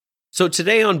So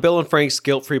today on Bill and Frank's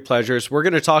Guilt-Free Pleasures, we're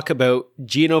going to talk about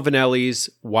Gino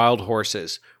Vannelli's Wild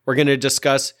Horses. We're going to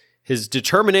discuss his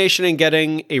determination in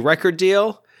getting a record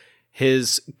deal,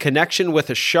 his connection with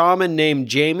a shaman named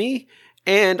Jamie,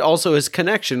 and also his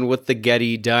connection with the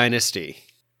Getty dynasty.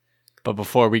 But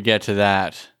before we get to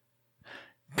that,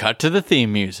 cut to the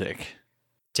theme music.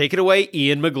 Take it away,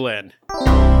 Ian McGlynn.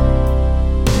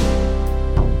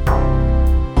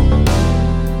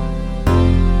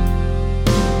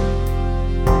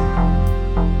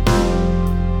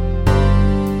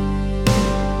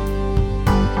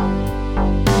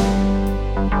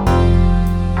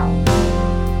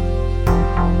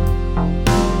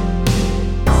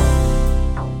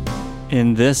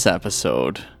 In this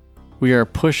episode, we are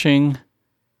pushing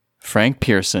Frank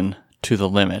Pearson to the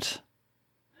limit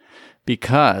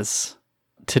because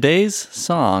today's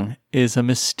song is a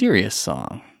mysterious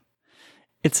song.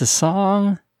 It's a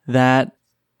song that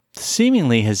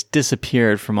seemingly has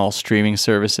disappeared from all streaming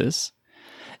services.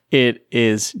 It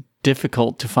is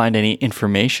difficult to find any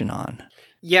information on.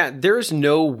 Yeah, there's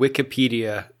no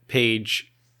Wikipedia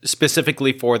page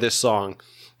specifically for this song.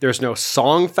 There's no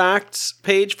song facts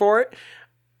page for it.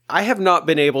 I have not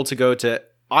been able to go to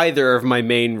either of my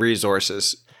main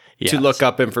resources to look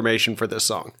up information for this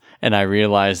song. And I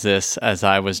realized this as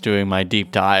I was doing my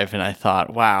deep dive, and I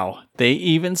thought, wow, they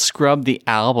even scrubbed the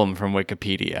album from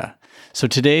Wikipedia. So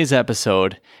today's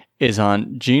episode is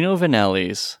on Gino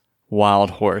Vannelli's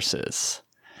Wild Horses.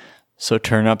 So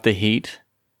turn up the heat,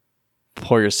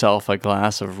 pour yourself a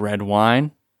glass of red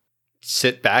wine.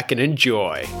 Sit back and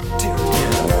enjoy.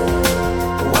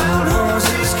 Wild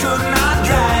horses could not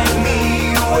drag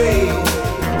me away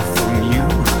from you.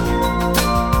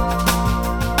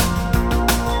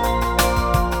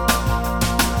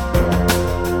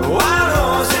 Wild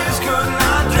horses could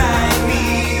not drag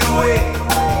me away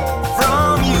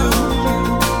from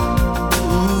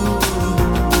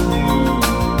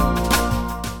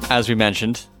you. As we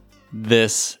mentioned,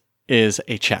 this is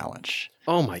a challenge.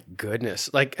 Oh my goodness.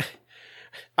 Like,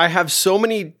 I have so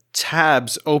many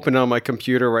tabs open on my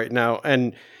computer right now,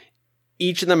 and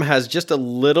each of them has just a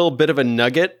little bit of a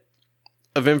nugget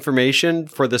of information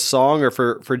for the song or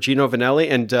for Gino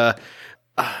Vannelli. And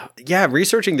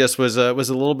researching this was a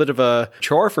little bit of a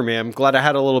chore for me. I'm glad I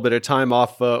had a little bit of time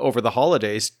off over the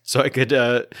holidays so I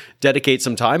could dedicate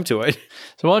some time to it.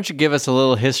 So why don't you give us a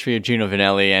little history of Gino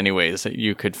Vannelli anyways, that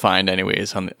you could find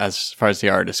anyways as far as the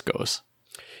artist goes.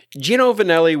 Gino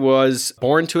Vannelli was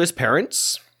born to his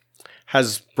parents,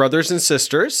 has brothers and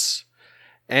sisters,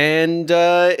 and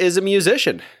is a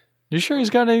musician. You sure he's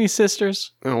got any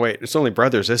sisters? Oh, wait, it's only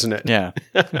brothers, isn't it? Yeah.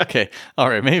 Okay. All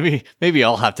right. Maybe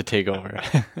I'll have to take over.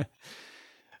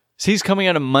 So he's coming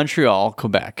out of Montreal,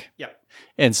 Quebec. Yeah.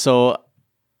 And so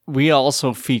we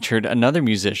also featured another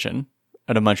musician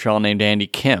out of Montreal named Andy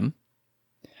Kim,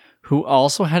 who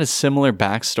also had a similar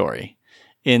backstory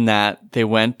in that they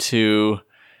went to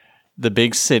the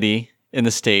big city in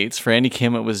the States. For Andy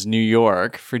Kim, it was New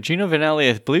York. For Gino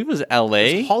Vannelli, I believe it was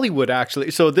L.A. It was Hollywood,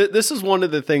 actually. So this is one of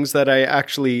the things that I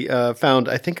actually found.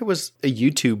 I think it was a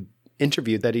YouTube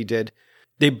interview that he did.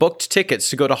 They booked tickets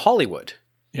to go to Hollywood.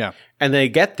 Yeah. And they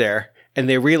get there, and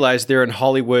they realize they're in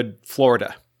Hollywood,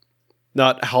 Florida,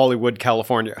 not Hollywood,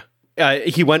 California.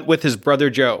 He went with his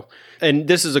brother, Joe. And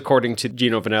this is according to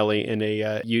Gino Vannelli in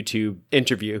a YouTube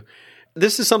interview.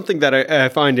 This is something that I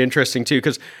find interesting, too,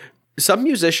 because some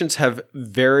musicians have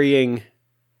varying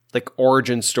like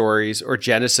origin stories or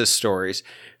genesis stories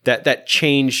that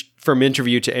change from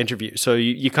interview to interview. So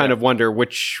you kind of wonder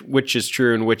which is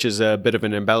true and which is a bit of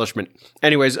an embellishment.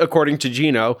 Anyways, according to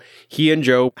Gino, he and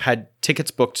Joe had tickets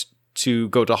booked to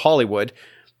go to Hollywood,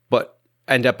 but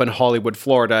end up in Hollywood,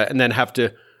 Florida, and then have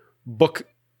to book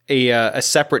a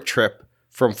separate trip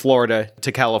from Florida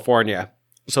to California.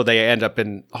 So they end up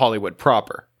in Hollywood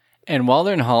proper. And while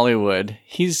they're in Hollywood,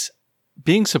 he's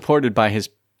being supported by his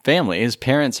family. His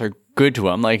parents are good to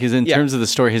him. Like, in terms of the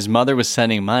story, his mother was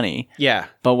sending money. Yeah.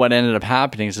 But what ended up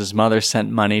happening is his mother sent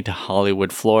money to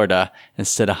Hollywood, Florida,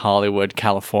 instead of Hollywood,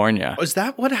 California. Was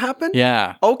that what happened?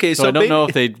 Yeah. Okay, so I don't know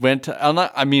if they went to,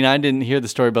 I didn't hear the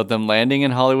story about them landing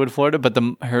in Hollywood, Florida, but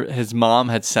his mom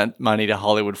had sent money to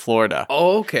Hollywood, Florida.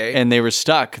 Oh, okay. And they were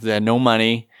stuck. They had no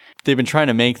money. They've been trying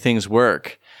to make things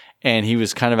work. And he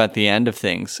was kind of at the end of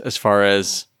things as far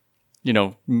as,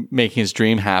 making his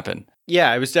dream happen.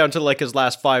 Yeah, it was down to like his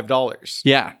last $5.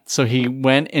 Yeah. So he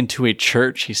went into a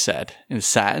church, he said, and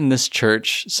sat in this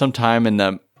church sometime in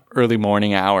the early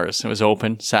morning hours. It was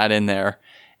open, sat in there,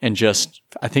 and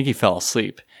I think he fell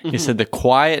asleep. He said the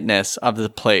quietness of the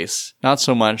place, not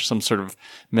so much some sort of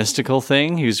mystical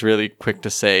thing. He was really quick to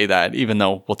say that, even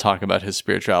though we'll talk about his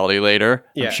spirituality later,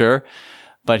 Yeah. I'm sure.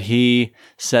 But he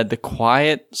said the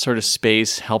quiet sort of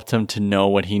space helped him to know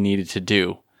what he needed to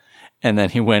do. And then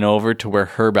he went over to where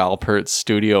Herb Alpert's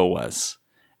studio was.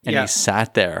 And Yeah. he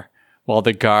sat there while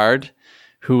the guard,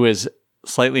 who was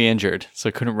slightly injured,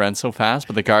 so couldn't run so fast,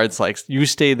 but the guard's like, you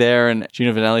stay there. And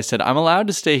Gino Vanelli said, I'm allowed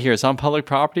to stay here. It's on public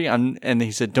property. And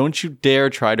he said, don't you dare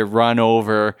try to run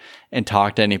over and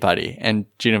talk to anybody. And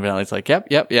Gino Vanelli's like,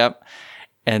 yep.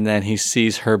 And then he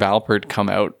sees Herb Alpert come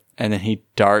out, and then he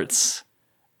darts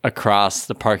across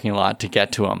the parking lot to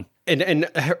get to him. And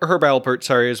Herb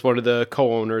Alpert, is one of the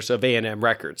co-owners of A&M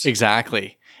Records.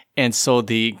 Exactly. And so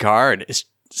the guard is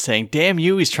saying, damn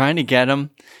you, he's trying to get him.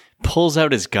 Pulls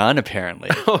out his gun, apparently.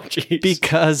 Oh, jeez.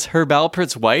 Because Herb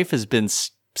Alpert's wife has been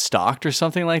stalked or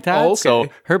something like that. Oh, okay. So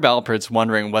Herb Alpert's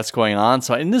wondering what's going on.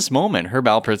 So in this moment, Herb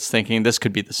Alpert's thinking this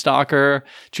could be the stalker.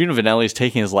 Gino Vanelli's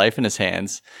taking his life in his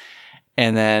hands.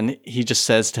 And then he just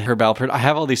says to Herb Alpert, I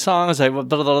have all these songs. I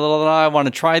want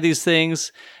to try these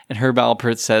things. And Herb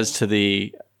Alpert says to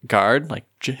the guard, like,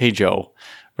 hey, Joe,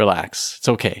 relax. It's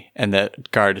okay. And the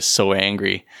guard is so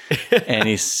angry. And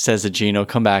he says to Gino,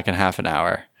 come back in half an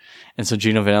hour. And so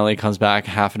Gino Vanelli comes back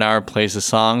half an hour, plays the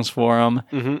songs for him.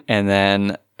 Mm-hmm. And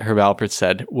then Herb Alpert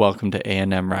said, welcome to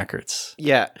A&M Records.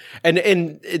 Yeah. And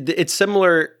it's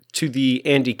similar to the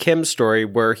Andy Kim story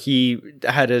where he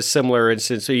had a similar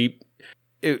instance. So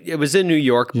it was in New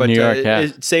York, but New York, yeah.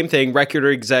 Same thing.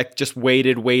 Record exec just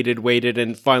waited,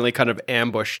 and finally kind of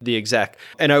ambushed the exec.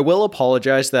 And I will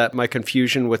apologize that my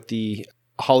confusion with the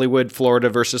Hollywood, Florida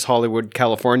versus Hollywood,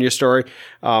 California story.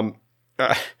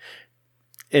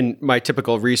 In my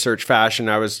typical research fashion,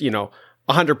 I was,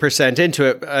 100% into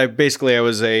it. I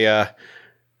was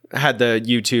had the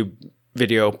YouTube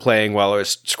video playing while I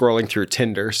was scrolling through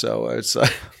Tinder. So it's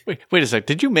Wait a sec.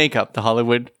 Did you make up the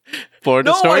Hollywood,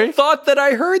 Florida no, story? I thought that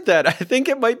I heard that. I think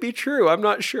it might be true. I'm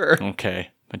not sure. Okay.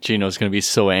 But Gino's going to be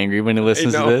so angry when he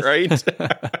listens I know, to this.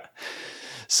 right?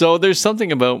 So there's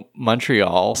something about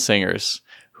Montreal singers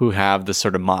who have the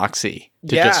sort of moxie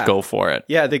to Yeah. just go for it.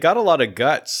 Yeah, they got a lot of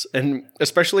guts, and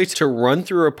especially to run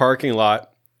through a parking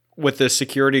lot with the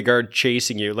security guard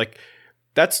chasing you. Like,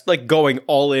 that's like going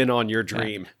all in on your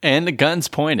dream. And the gun's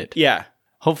pointed. Yeah.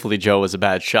 Hopefully Joe was a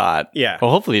bad shot. Yeah.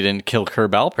 Well, hopefully he didn't kill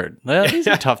Herb Alpert. Well, these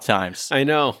are tough times. I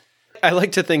know. I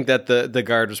like to think that the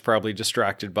guard was probably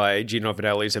distracted by Gino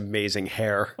Vanelli's amazing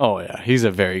hair. Oh, yeah. He's a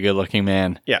very good-looking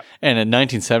man. Yeah. And in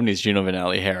 1970s, Gino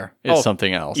Vanelli hair is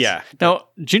something else. yeah. Now,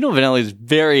 Gino Vanelli is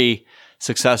very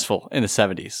successful in the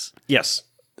 70s. Yes.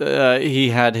 He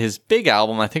had his big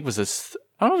album, I think was his,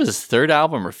 I don't know if it was his third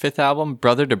album or fifth album,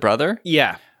 Brother to Brother.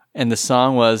 Yeah. And the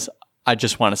song was I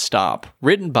Just Want to Stop,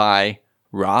 written by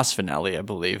Ross Vanelli, I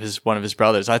believe, is one of his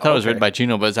brothers. I thought it was written by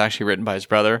Gino, but it's actually written by his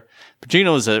brother. But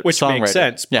Gino is a Which songwriter. makes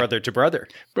sense, Yeah. brother to brother.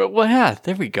 But, well, yeah,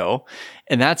 there we go.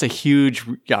 And that's a huge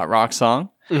yacht rock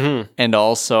song. Mm-hmm. And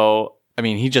also, I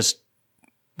mean, he just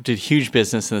did huge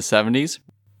business in the 70s.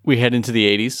 We head into the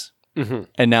 80s,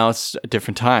 and now it's a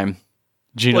different time.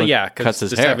 Gino Well, yeah, cuts because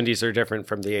his the hair. 70s are different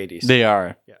from the 80s. They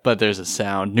are, but there's a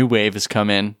sound. New wave has come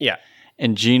in. Yeah.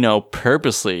 And Gino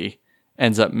purposely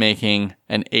ends up making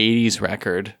an 80s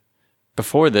record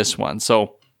before this one.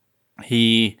 So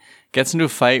he gets into a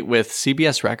fight with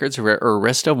CBS Records or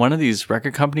Arista, one of these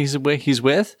record companies he's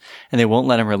with, and they won't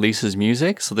let him release his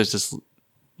music. So there's this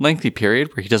lengthy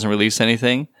period where he doesn't release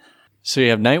anything. So you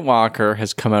have Nightwalker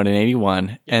has come out in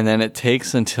 81, and then it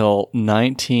takes until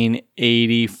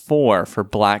 1984 for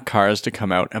Black Cars to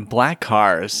come out. And Black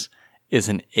Cars is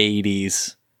an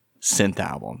 80s synth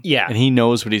album. Yeah. And he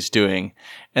knows what he's doing.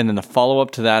 And then the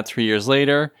follow-up to that 3 years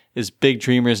later is Big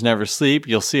Dreamers Never Sleep.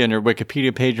 You'll see on your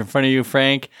Wikipedia page in front of you,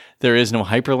 Frank, there is no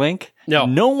hyperlink. No.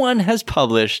 No one has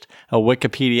published a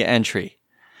Wikipedia entry.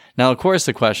 Now, of course,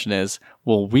 the question is,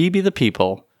 will we be the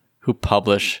people who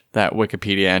publish that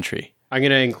Wikipedia entry? I'm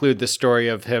going to include the story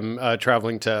of him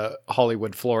traveling to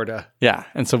Hollywood, Florida. Yeah,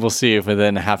 and so we'll see if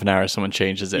within half an hour someone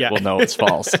changes it. Yeah. We'll know it's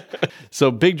false.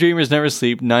 So Big Dreamers Never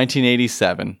Sleep,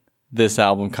 1987. This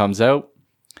album comes out,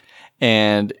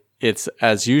 and it's,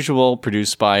 as usual,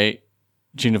 produced by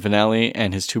Gino Vanelli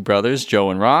and his two brothers, Joe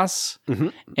and Ross. Mm-hmm.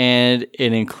 And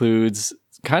it includes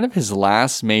kind of his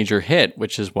last major hit,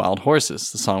 which is Wild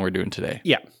Horses, the song we're doing today.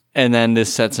 Yeah. And then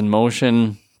this sets in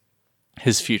motion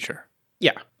his future.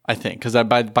 Yeah. I think, because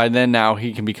by then now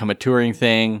he can become a touring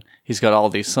thing. He's got all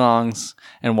these songs,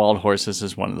 and Wild Horses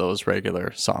is one of those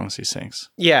regular songs he sings.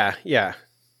 Yeah. Yeah.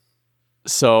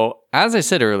 So, as I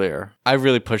said earlier, I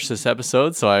really pushed this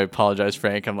episode, so I apologize,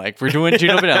 Frank. I'm like, we're doing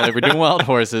Gino Vanelli, we're doing Wild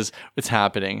Horses, it's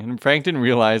happening. And Frank didn't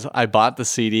realize I bought the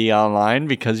CD online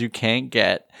because you can't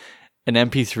get an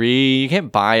MP3, you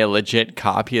can't buy a legit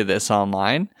copy of this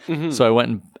online. So I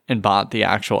went and bought the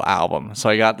actual album. So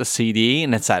I got the CD,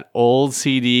 and it's that old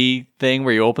CD thing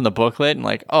where you open the booklet and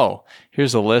like, oh,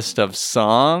 here's a list of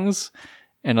songs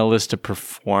and a list of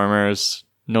performers.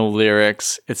 No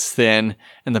lyrics. It's thin,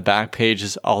 and the back page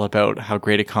is all about how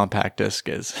great a compact disc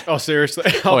is. Oh, seriously?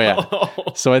 Oh yeah.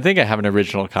 So I think I have an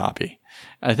original copy.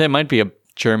 I think it might be a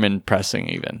German pressing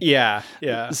even. Yeah.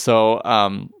 So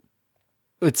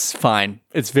it's fine.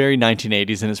 It's very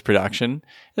 1980s in its production.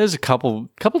 There's a couple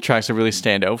tracks that really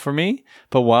stand out for me,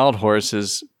 but Wild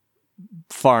Horses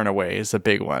far and away is a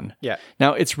big one. Yeah.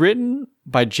 Now it's written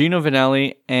by Gino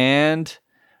Vanelli and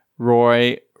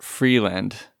Roy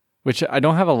Freeland, which I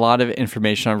don't have a lot of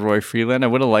information on Roy Freeland. I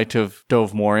would have liked to have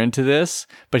dove more into this,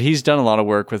 but he's done a lot of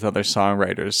work with other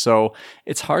songwriters. So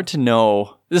it's hard to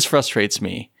know. This frustrates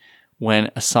me when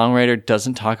a songwriter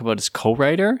doesn't talk about his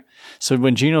co-writer. So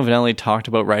when Gino Vanelli talked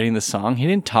about writing the song, he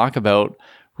didn't talk about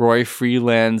Roy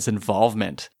Freeland's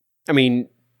involvement. I mean,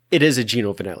 it is a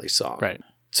Gino Vanelli song. Right.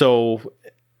 So,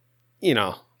 you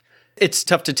know, it's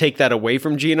tough to take that away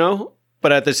from Gino,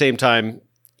 but at the same time,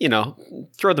 you know,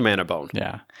 throw the man a bone.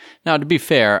 Yeah. Now, to be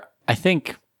fair, I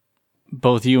think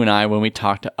both you and I, when we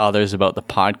talk to others about the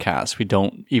podcast, we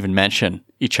don't even mention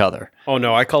each other. Oh,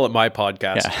 no, I call it my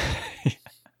podcast. Yeah.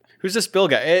 Who's this Bill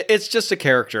guy? It's just a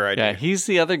character I do. Yeah, he's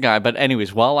the other guy. But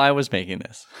anyways, while I was making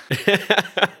this.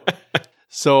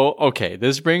 So, okay,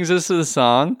 this brings us to the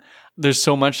song. There's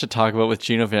so much to talk about with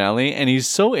Gino Vanelli, and he's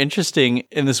so interesting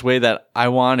in this way that I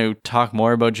want to talk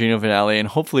more about Gino Vanelli, and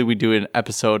hopefully we do an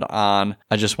episode on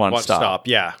I Just Want to Stop.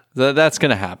 Yeah. That's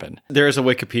going to happen. There is a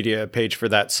Wikipedia page for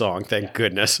that song, thank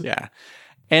goodness. Yeah.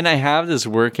 And I have this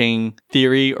working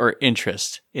theory or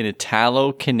interest in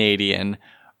Italo-Canadian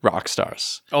rock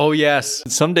stars. Oh, yes.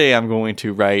 Someday I'm going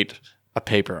to write a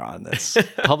paper on this,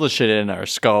 publish it in our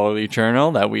scholarly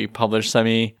journal that we publish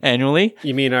semi-annually.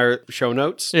 You mean our show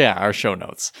notes? Yeah, our show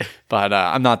notes. But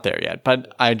I'm not there yet.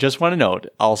 But I just want to note,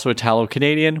 also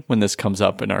Italo-Canadian when this comes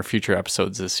up in our future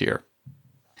episodes this year.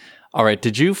 All right,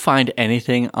 did you find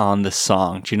anything on the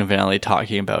song, Gino Vanelli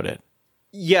talking about it?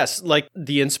 Yes, like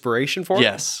the inspiration for it?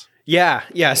 Yes.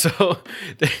 Yeah. So,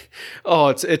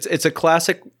 it's a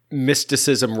classic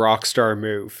mysticism rock star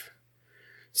move.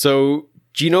 So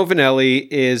Gino Vanelli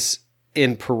is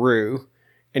in Peru,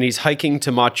 and he's hiking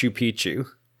to Machu Picchu.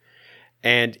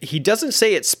 And he doesn't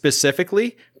say it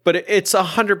specifically, but it's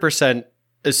 100%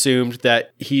 assumed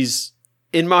that he's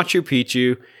in Machu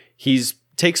Picchu. He's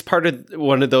takes part of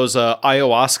one of those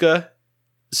ayahuasca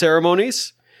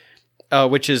ceremonies,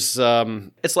 which is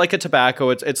it's like a tobacco.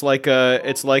 It's like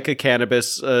a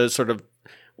cannabis sort of.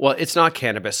 Well, it's not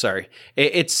cannabis. Sorry,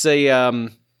 it's a.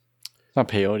 It's not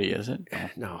peyote, is it?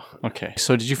 No. Okay.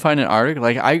 So did you find an article?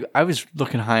 Like I was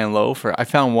looking high and low I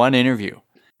found one interview.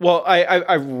 Well,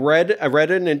 I read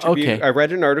an interview. Okay. I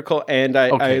read an article, and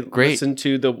I great. listened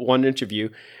to the one interview.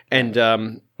 And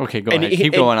okay, go and ahead.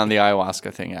 Keep going on the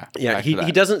ayahuasca thing. yeah, Back to he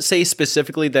that. doesn't say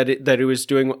specifically that it was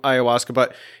doing ayahuasca,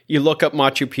 but you look up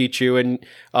Machu Picchu,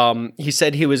 and he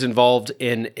said he was involved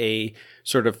in a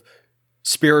sort of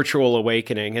spiritual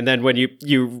awakening. And then when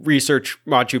you research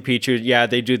Machu Picchu, yeah,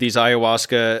 they do these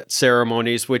ayahuasca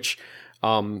ceremonies, which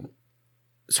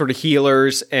sort of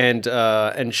healers and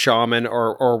shaman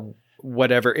or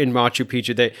whatever in Machu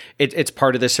Picchu, it's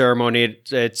part of the ceremony.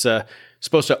 It's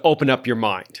supposed to open up your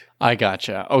mind. I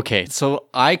gotcha. Okay, so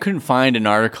I couldn't find an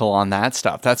article on that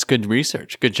stuff. That's good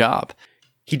research. Good job.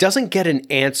 He doesn't get an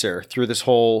answer through this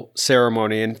whole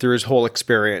ceremony and through his whole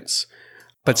experience.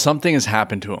 But something has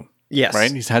happened to him. Yes.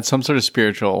 Right? He's had some sort of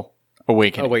spiritual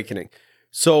awakening.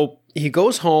 So he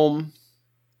goes home,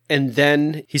 and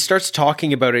then he starts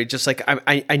talking about it, just like,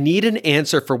 I need an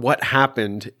answer for what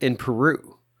happened in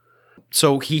Peru.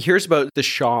 So he hears about the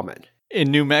shaman. In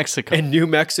New Mexico.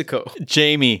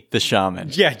 Jamie the shaman.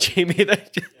 Yeah, Jamie.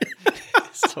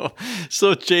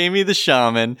 So Jamie the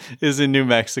shaman is in New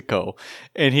Mexico,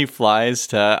 and he flies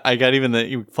to,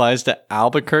 he flies to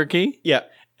Albuquerque. Yeah.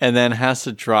 And then has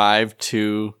to drive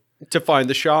to find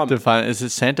the shaman. Is it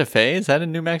Santa Fe? Is that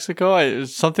in New Mexico?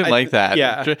 Something like that.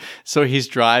 Yeah. So he's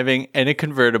driving in a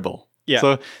convertible. Yeah.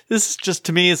 So this is just,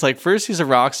 to me, it's like, first he's a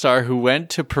rock star who went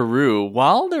to Peru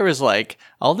while there was like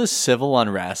all this civil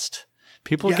unrest.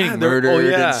 People getting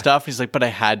murdered and stuff. He's like, but I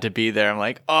had to be there. I'm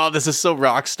like, oh, this is so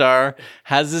rock star.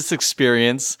 Has this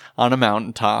experience on a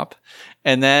mountaintop.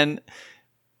 And then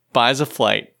buys a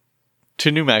flight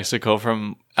to New Mexico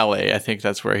from LA. I think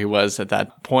that's where he was at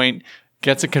that point.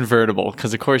 gets a convertible,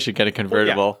 because of course you get a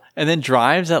convertible, and then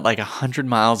drives at like 100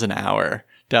 miles an hour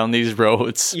down these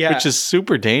roads, which is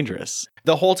super dangerous.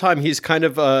 The whole time he's kind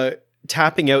of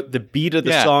tapping out the beat of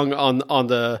the song on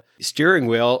the steering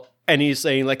wheel, and he's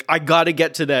saying like, I gotta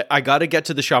get to that. I gotta get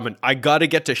to the shaman. I gotta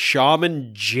get to Shaman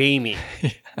Jamie.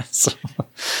 Yes.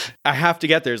 I have to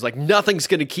get there. It's like, nothing's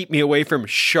gonna keep me away from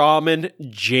Shaman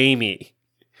Jamie.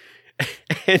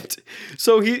 And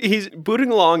so he's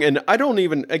booting along, and I don't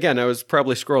even, again, I was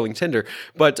probably scrolling Tinder,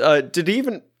 but did he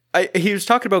even, he was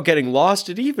talking about getting lost.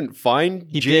 Did he even find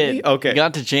He Jamie? did. Okay. He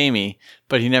got to Jamie,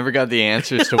 but he never got the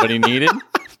answers to what he needed.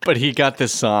 But he got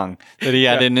this song that he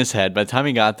had in his head. By the time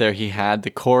he got there, he had the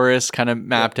chorus kind of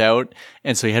mapped out.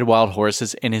 And so he had Wild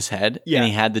Horses in his head, and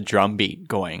he had the drum beat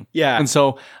going. Yeah. And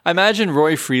so I imagine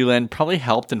Roy Freeland probably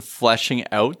helped in fleshing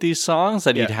out these songs,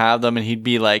 that he'd have them, and he'd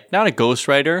be like, not a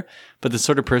ghostwriter, but the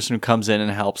sort of person who comes in and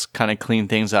helps kind of clean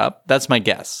things up. That's my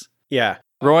guess. Yeah.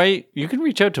 Roy, you can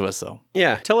reach out to us though.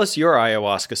 Yeah. Tell us your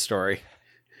ayahuasca story.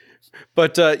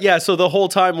 But so the whole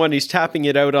time when he's tapping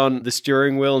it out on the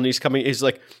steering wheel and he's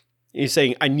like, he's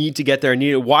saying, I need to get there. I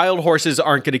need it. Wild horses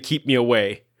aren't going to keep me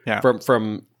away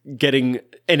from getting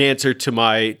an answer to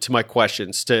my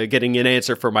questions, to getting an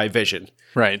answer for my vision.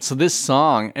 Right. So this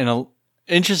song, in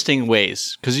interesting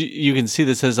ways, because you can see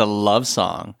this as a love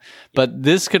song, but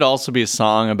this could also be a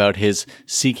song about his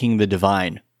seeking the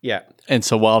divine. Yeah. And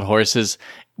so Wild Horses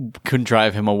couldn't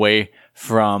drive him away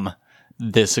from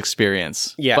this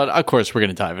experience. Yeah. But of course, we're going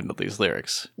to dive into these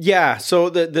lyrics. Yeah. So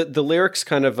the lyrics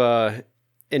kind of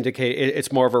indicate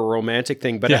it's more of a romantic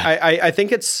thing, but I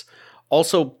think it's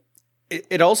also,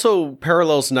 it also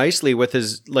parallels nicely with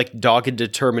his like dogged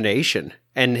determination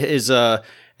and his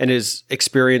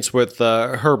experience with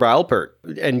Herb Alpert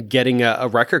and getting a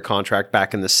record contract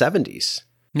back in the 70s.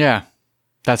 Yeah.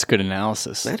 That's good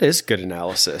analysis. That is good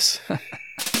analysis.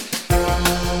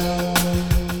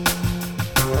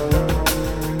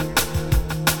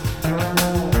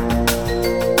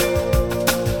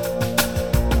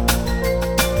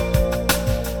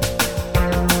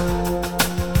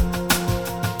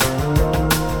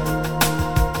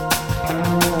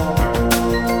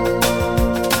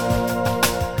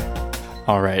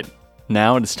 All right.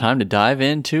 Now it is time to dive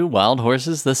into Wild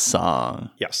Horses, the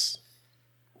song. Yes.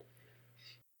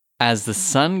 As the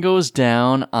sun goes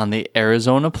down on the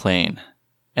Arizona plain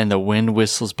and the wind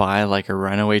whistles by like a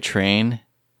runaway train,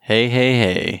 hey, hey,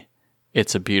 hey,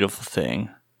 it's a beautiful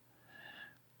thing.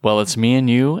 Well, it's me and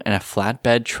you and a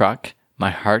flatbed truck,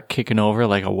 my heart kicking over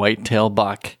like a white-tailed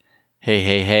buck. Hey,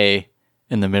 hey, hey,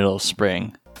 in the middle of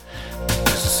spring. As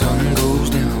the sun goes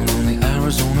down on the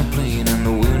Arizona plain and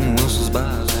the wind whistles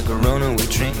by like a runaway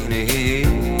train, hey,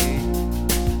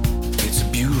 it's a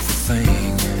beautiful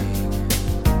thing.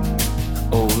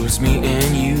 Oh, it's me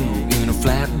and you in a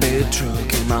flatbed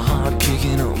truck and my heart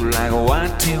kicking up like a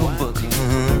white-tailed buck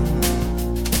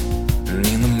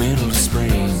in the middle of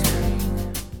spring.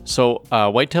 So,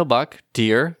 white-tailed buck,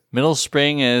 deer. Middle of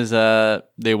spring is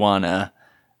they want to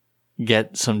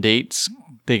get some dates.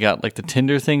 They got like the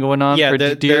Tinder thing going on for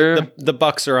deer. The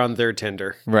bucks are on their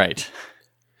Tinder. Right.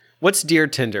 What's deer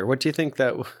Tinder? What do you think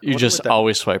that? You just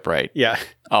always swipe right. Yeah.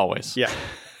 Always. Yeah.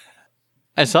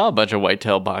 I saw a bunch of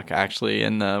white-tailed buck actually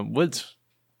in the woods.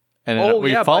 And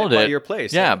we yeah, followed by it. your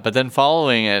place. Yeah, but then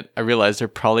following it, I realized they're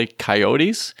probably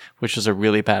coyotes, which was a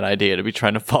really bad idea to be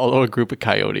trying to follow a group of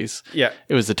coyotes. Yeah.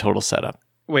 It was a total setup.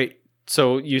 Wait,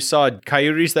 so you saw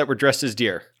coyotes that were dressed as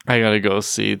deer? I gotta go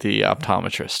see the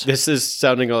optometrist. This is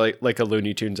sounding like a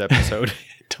Looney Tunes episode.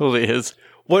 It totally is.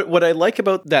 What I like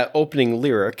about that opening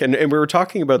lyric, and we were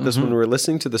talking about this when we were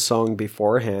listening to the song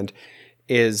beforehand,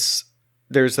 is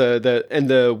there's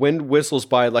the wind whistles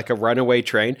by like a runaway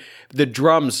train. The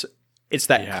drums, it's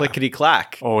that clickety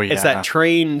clack. Oh yeah, it's that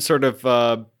train sort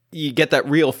of. You get that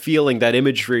real feeling, that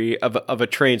imagery of a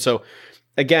train. So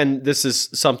again, this is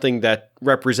something that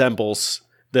resembles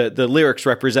the lyrics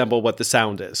resemble what the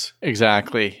sound is.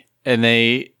 Exactly, and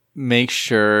they make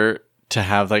sure to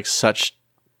have like such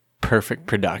perfect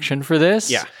production for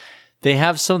this. Yeah, they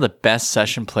have some of the best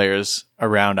session players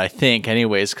around, I think,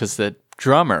 anyways, because the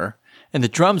drummer. And the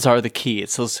drums are the key.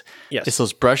 It's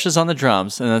those brushes on the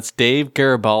drums, and that's Dave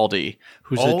Garibaldi,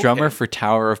 who's the drummer for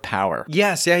Tower of Power.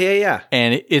 Yes, yeah.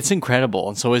 And it's incredible.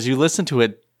 And so as you listen to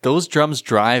it, those drums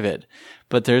drive it.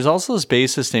 But there's also this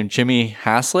bassist named Jimmy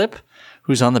Haslip,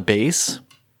 who's on the bass.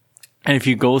 And if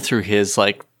you go through his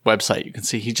like website, you can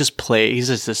see he's just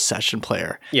a session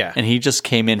player. Yeah. And he just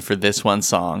came in for this one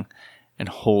song, and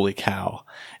holy cow.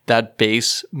 That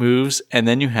bass moves, and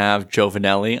then you have Joe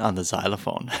Vanelli on the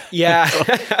xylophone. Yeah.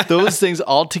 Those things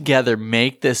all together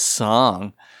make this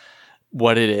song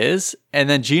what it is. And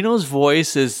then Gino's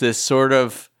voice is this sort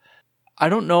of, I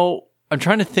don't know. I'm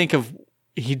trying to think of,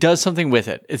 he does something with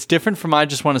it. It's different from I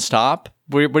Just Want to Stop.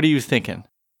 What are you thinking?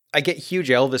 I get huge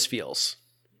Elvis feels.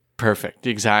 Perfect.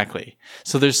 Exactly.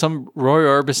 So there's some Roy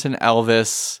Orbison,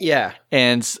 Elvis, Yeah.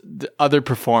 and other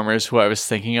performers who I was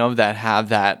thinking of that have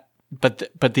that. But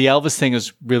the Elvis thing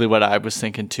is really what I was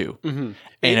thinking too. Mm-hmm.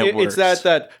 And it works. It's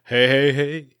that,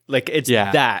 hey. Like, it's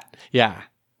that. Yeah.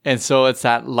 And so it's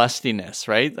that lustiness,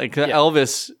 right? Like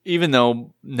Elvis, even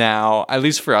though now, at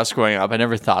least for us growing up, I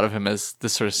never thought of him as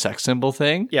this sort of sex symbol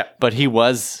thing. Yeah. But he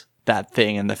was that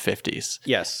thing in the 50s.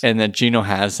 Yes. And then Gino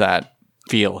has that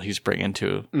feel he's bringing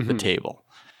to the table.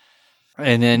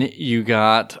 And then you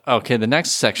got, the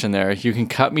next section there. You can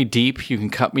cut me deep. You can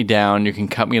cut me down. You can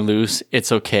cut me loose.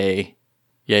 It's okay.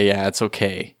 Yeah, it's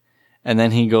okay. And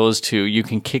then he goes to, you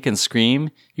can kick and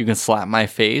scream, you can slap my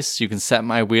face, you can set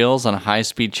my wheels on a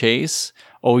high-speed chase.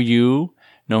 Oh, you,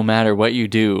 no matter what you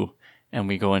do. And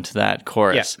we go into that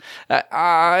chorus.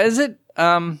 Yeah. Is it,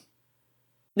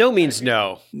 No means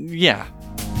no. Yeah.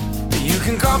 You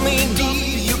can cut me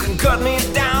deep, you can cut me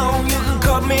down, you can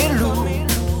cut me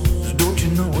loose. Don't you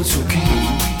know it's okay?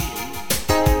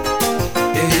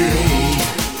 Hey.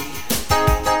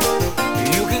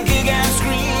 You can kick and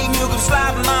scream, you can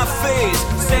slap my face,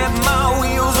 set my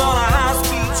wheels on a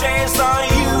high-speed chase on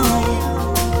you.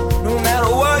 No matter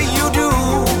what you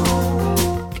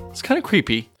do. It's kind of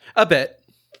creepy. A bit.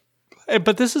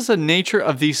 But this is the nature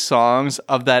of these songs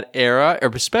of that era, or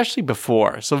especially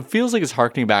before. So it feels like it's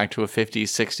harkening back to a 50s,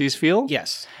 60s feel.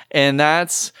 Yes. And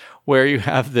that's where you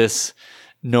have this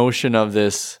notion of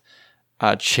this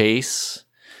chase.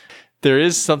 There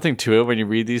is something to it when you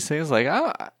read these things. Like,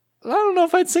 I don't know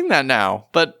if I'd sing that now.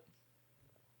 But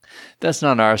that's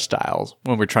not our style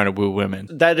when we're trying to woo women.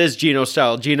 That is Gino's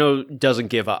style. Gino doesn't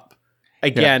give up.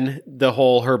 Again, the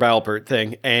whole Herb Alpert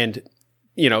thing. And...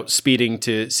 speeding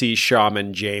to see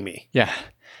Shaman Jamie. Yeah.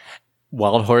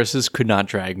 Wild horses could not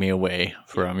drag me away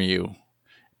from you.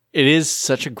 It is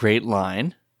such a great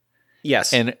line.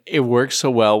 Yes. And it works so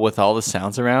well with all the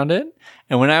sounds around it.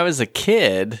 And when I was a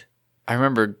kid, I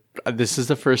remember this is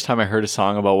the first time I heard a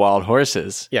song about wild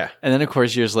horses. Yeah. And then, of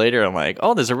course, years later, I'm like,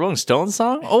 oh, there's a Rolling Stones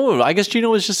song? Oh, I guess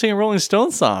Gino was just singing a Rolling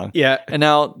Stones song. Yeah. And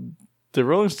now the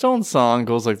Rolling Stones song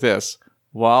goes like this.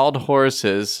 Wild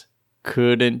horses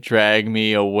couldn't drag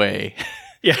me away.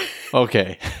 Yeah.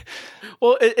 Okay.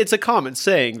 Well, it's a common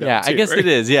saying, though. Yeah, too, I guess right? it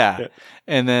is. Yeah.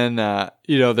 And then,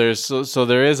 there's, so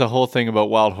there is a whole thing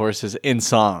about wild horses in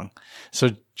song. So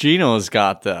Gino's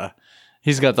got the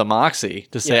moxie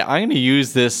to say, I'm going to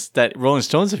use this that Rolling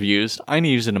Stones have used. I'm going to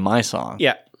use it in my song.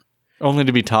 Yeah. Only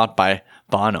to be taught by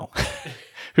Bono,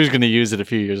 who's going to use it a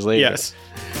few years later. Yes.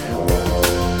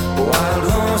 Wild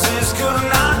horses could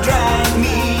not drag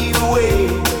me away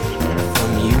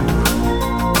from you.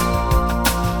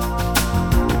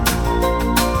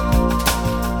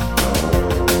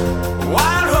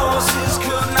 Wild horses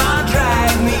could not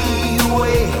drag me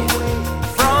away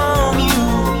from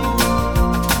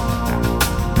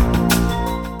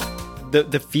you.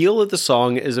 The feel of the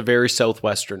song is a very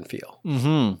Southwestern feel.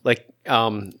 Mm-hmm. Like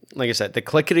I said, the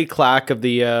clickety clack of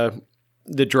the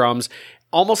drums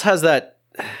almost has that.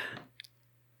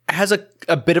 Has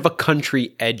a bit of a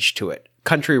country edge to it,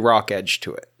 country rock edge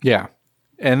to it. Yeah.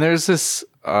 And there's this,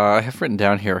 I have written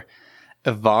down here,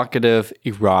 evocative,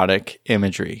 erotic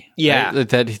imagery. Yeah. Right?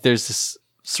 That there's this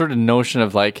sort of notion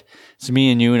of like, it's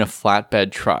me and you in a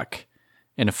flatbed truck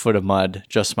in a foot of mud,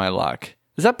 just my luck.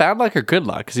 Is that bad luck or good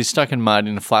luck? Because he's stuck in mud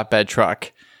in a flatbed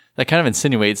truck. That kind of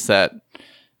insinuates that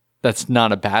that's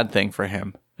not a bad thing for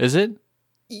him. Is it?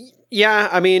 Yeah,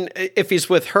 I mean, if he's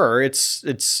with her, it's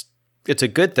a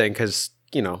good thing because,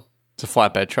 It's a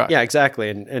flatbed truck. yeah, exactly.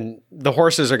 And the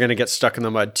horses are going to get stuck in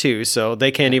the mud too, so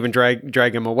they can't even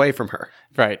drag him away from her.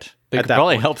 Right. They At could that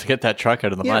probably point. help to get that truck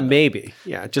out of the Yeah, mud. maybe.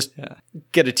 Yeah, just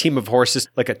get a team of horses,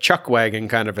 like a chuck wagon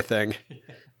kind of a thing.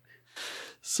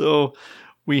 So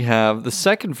we have the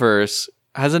second verse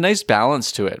has a nice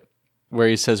balance to it where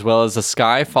he says, well, as the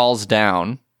sky falls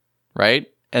down, right?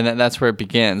 And then that's where it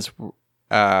begins.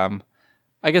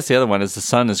 I guess the other one is the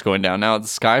sun is going down. Now the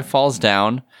sky falls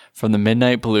down from the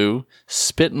midnight blue,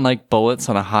 spitting like bullets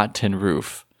on a hot tin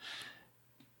roof.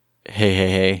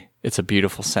 Hey, it's a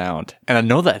beautiful sound. And I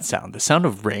know that sound. The sound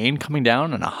of rain coming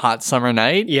down on a hot summer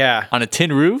night. Yeah. On a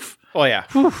tin roof. Oh, yeah.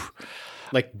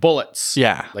 Like bullets.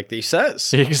 Yeah. Like he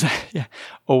says. Exactly. Yeah.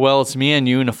 Oh, well, it's me and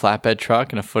you in a flatbed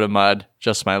truck and a foot of mud,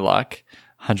 just my luck,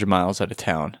 100 miles out of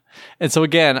town. And so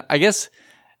again, I guess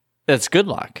that's good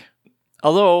luck.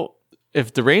 Although,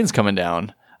 if the rain's coming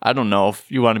down, I don't know if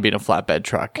you want to be in a flatbed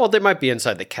truck. Well, they might be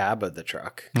inside the cab of the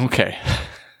truck. Okay.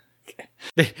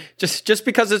 Just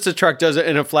because it's a truck doesn't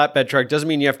in a flatbed truck doesn't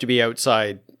mean you have to be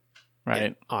outside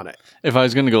Right. on it. If I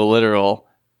was going to go literal,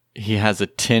 he has a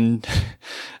tin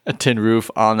roof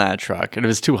on that truck. And if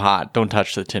it's too hot, don't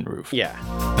touch the tin roof. Yeah.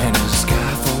 And as the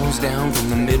sky falls down from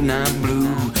the midnight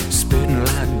blue, spitting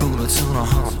like bullets on a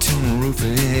hot tin roof.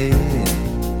 Hey,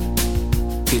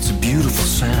 it's a beautiful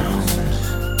sound.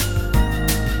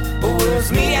 Oh, well,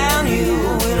 it's me and you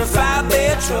in a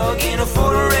flatbed truck in a full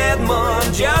of red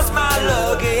mud, just my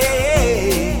luck.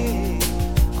 Hey,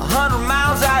 100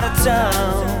 miles out of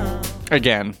town.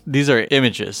 Again, these are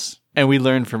images. And we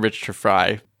learned from Richard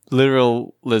Fry,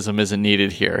 literalism isn't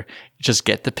needed here. Just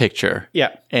get the picture.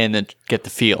 Yeah. And then get the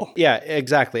feel. Yeah,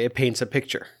 exactly. It paints a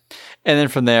picture. And then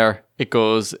from there, it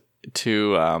goes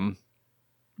to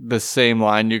the same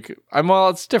line. Well,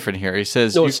 it's different here. He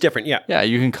says, No, it's different. Yeah. yeah,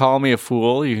 you can call me a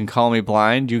fool. You can call me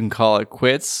blind. You can call it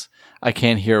quits. I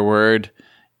can't hear a word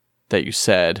that you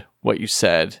said, what you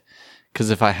said. Because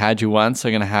if I had you once,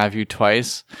 I'm going to have you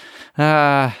twice.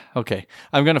 Okay.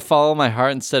 I'm going to follow my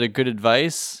heart instead of good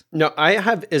advice. No, I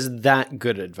have is that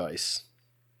good advice.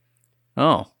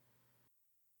 Oh.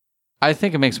 I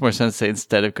think it makes more sense to say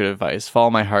instead of good advice. Follow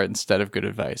my heart instead of good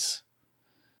advice.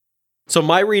 So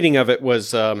my reading of it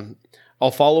was,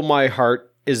 I'll follow my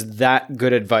heart. Is that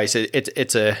good advice?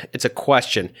 It's a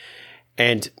question.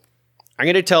 And I'm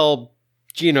going to tell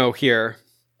Gino here,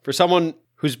 for someone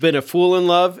who's been a fool in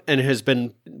love and has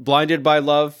been blinded by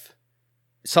love,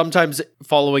 sometimes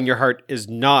following your heart is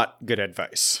not good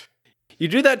advice. You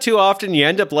do that too often, you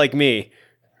end up like me,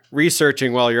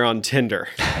 researching while you're on Tinder.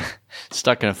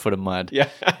 Stuck in a foot of mud. Yeah.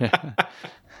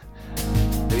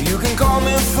 You can call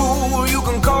me a fool, you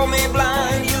can call me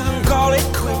blind, you can call it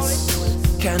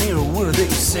quits. Can't hear a word that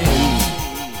you say.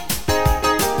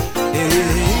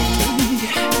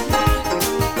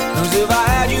 Cause if I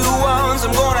had you once,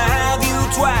 I'm gonna have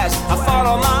you twice. I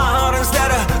follow my heart instead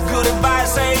of good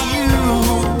advice. Say you,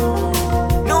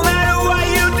 no matter what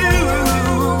you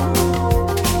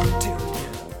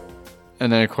do.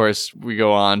 And then, of course, we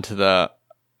go on to the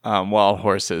Wild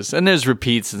Horses. And there's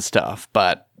repeats and stuff,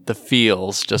 but the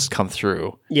feels just come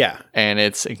through. Yeah. And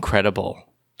it's incredible.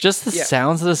 Just the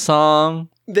sounds of the song.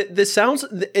 The sounds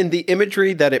and the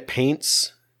imagery that it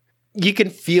paints, you can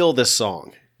feel the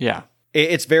song. Yeah.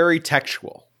 It's very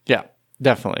textual. Yeah,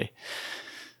 definitely.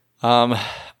 I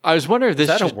was wondering if this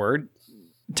Is that a word?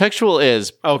 textual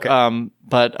is. Okay.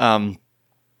 But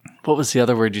what was the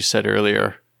other word you said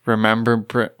earlier? What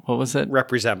was it?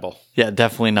 Represemble. Yeah,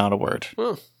 definitely not a word.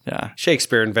 Oh, Yeah.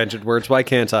 Shakespeare invented words. Why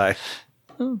can't I?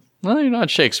 Well, you're not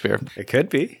Shakespeare. It could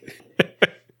be.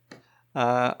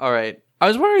 All right. I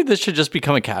was wondering if this should just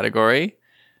become a category.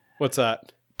 What's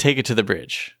that? Take it to the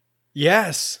bridge.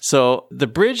 Yes. So the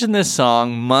bridge in this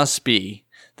song must be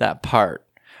that part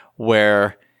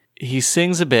where he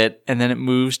sings a bit and then it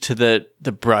moves to the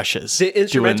brushes. The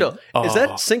instrumental. Is Oh.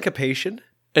 that syncopation?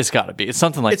 It's got to be. It's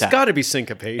something like It's that. got to be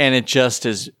syncopation. And it just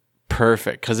is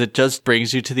perfect because it just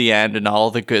brings you to the end and all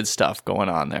the good stuff going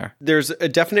on there. There's a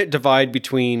definite divide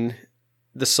between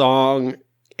the song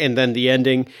and then the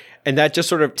ending, and that just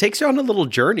sort of takes you on a little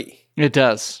journey. It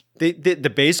does. The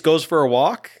bass goes for a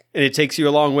walk, and it takes you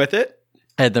along with it.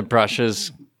 And the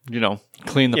brushes,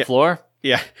 clean the floor.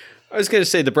 Yeah. I was going to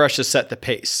say the brushes set the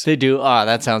pace. They do.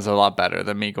 That sounds a lot better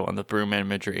than me going the broom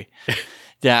imagery.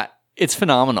 Yeah, it's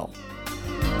phenomenal.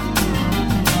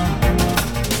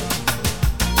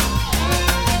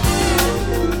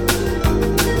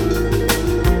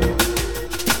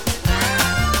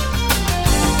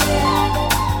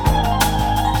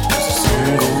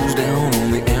 Sun goes down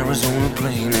on the Arizona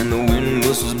plain and the wind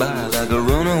whistles by like a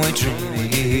runaway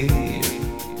train.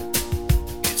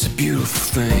 It's a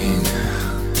beautiful thing.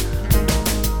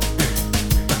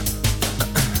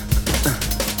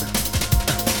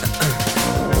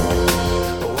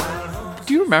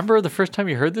 Do you remember the first time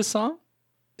you heard this song?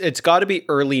 It's got to be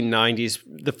early 90s,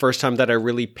 the first time that I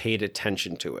really paid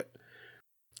attention to it.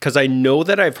 Because I know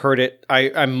that I've heard it.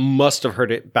 I must have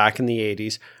heard it back in the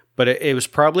 80s, but it was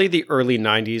probably the early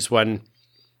 90s when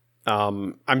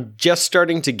I'm just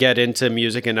starting to get into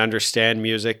music and understand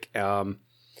music.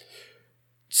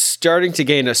 Starting to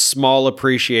gain a small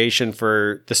appreciation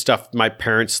for the stuff my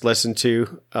parents listened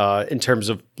to in terms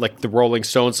of like the Rolling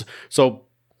Stones. So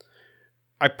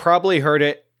I probably heard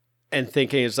it and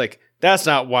thinking it's like, that's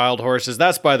not Wild Horses,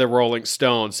 that's by the Rolling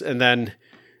Stones. And then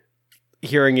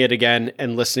hearing it again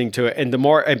and listening to it. And the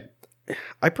more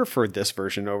I preferred this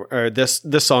version over or this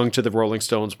song to the Rolling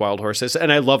Stones Wild Horses.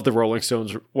 And I love the Rolling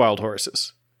Stones Wild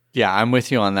Horses. Yeah, I'm with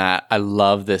you on that. I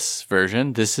love this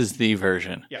version. This is the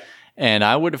version. Yeah. And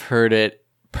I would have heard it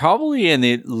probably in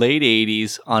the late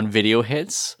 80s on Video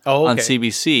Hits on okay.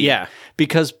 CBC. Yeah.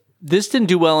 Because this didn't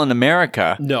do well in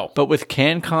America. No. But with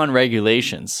CanCon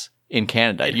regulations in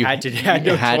Canada, you had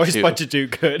no choice to. but to do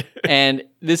good. And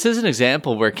this is an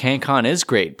example where CanCon is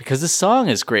great because the song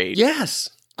is great. Yes.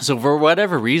 So for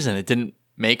whatever reason, it didn't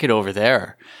make it over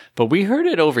there. But we heard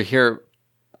it over here.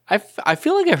 I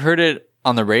feel like I've heard it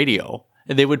on the radio.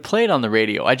 They would play it on the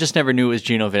radio. I just never knew it was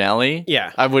Gino Vanelli.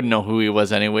 Yeah. I wouldn't know who he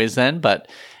was anyways then, but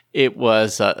it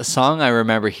was a song I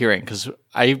remember hearing because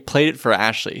I played it for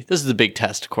Ashley. This is a big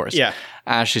test, of course. Yeah.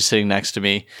 Ashley's sitting next to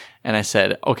me, and I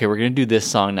said, okay, we're going to do this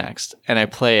song next. And I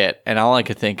play it, and all I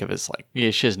could think of is like,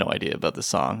 yeah, she has no idea about the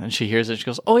song. And she hears it, and she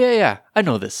goes, oh, yeah, I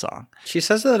know this song. She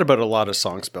says that about a lot of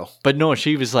songs, Bill. But no,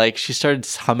 she was like, she started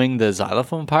humming the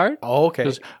xylophone part. Oh, okay. It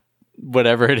was,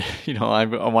 whatever it, I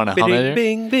want to hum it.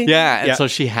 Bing, bing. Yeah, and so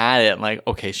she had it, and like,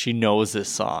 okay, she knows this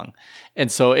song. And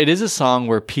so it is a song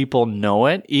where people know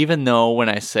it, even though when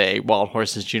I say Wild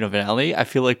Horses Gino Vanelli, I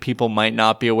feel like people might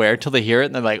not be aware till they hear it,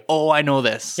 and they're like, oh, I know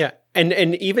this. Yeah. And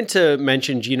even to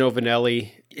mention Gino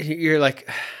Vanelli, you're like,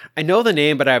 I know the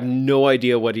name, but I have no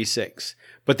idea what he sings.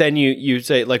 But then you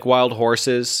say like Wild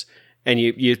Horses, and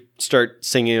you start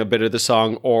singing a bit of the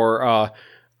song, or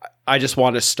I Just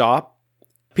Want to Stop.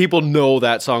 People know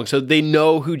that song, so they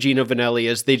know who Gino Vanelli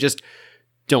is. They just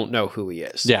don't know who he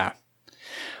is. Yeah.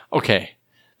 Okay.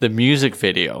 The music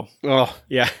video Oh,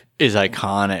 yeah. is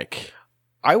iconic.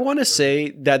 I want to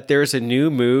say that there's a new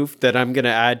move that I'm going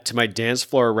to add to my dance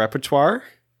floor repertoire.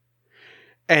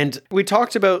 And we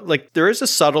talked about, like, there is a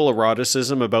subtle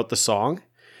eroticism about the song.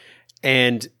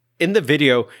 And in the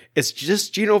video, it's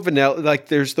just Gino Vanelli. Like,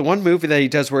 there's the one move that he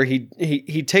does where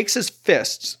he takes his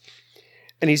fists,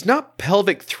 and he's not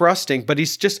pelvic thrusting, but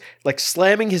he's just like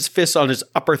slamming his fists on his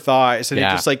upper thighs, and it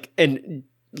just like, and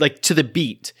like to the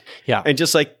beat. Yeah. And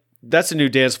just like, that's a new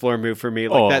dance floor move for me.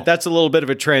 Like that's a little bit of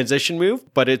a transition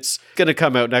move, but it's going to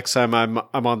come out next time I'm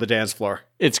on the dance floor.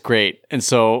 It's great. And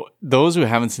so those who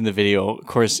haven't seen the video, of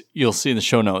course, you'll see in the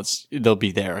show notes, they'll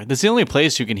be there. That's the only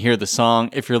place you can hear the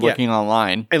song if you're looking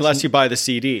online. Unless you buy the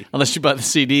CD. Unless you buy the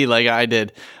CD like I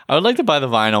did. I would like to buy the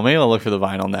vinyl. Maybe I'll look for the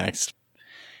vinyl next.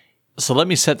 So let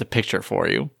me set the picture for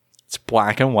you. It's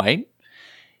black and white.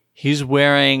 He's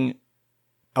wearing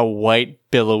a white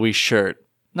billowy shirt.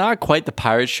 Not quite the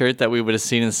pirate shirt that we would have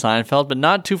seen in Seinfeld, but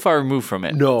not too far removed from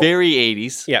it. No. Very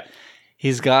 80s. Yeah.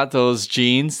 He's got those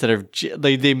jeans that are,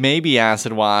 they may be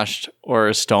acid washed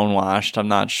or stone washed. I'm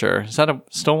not sure. Is that a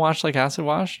stone washed like acid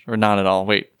washed or not at all?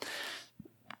 Wait.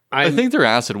 I think they're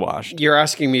acid washed. You're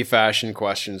asking me fashion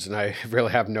questions, and I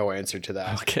really have no answer to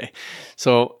that. Okay.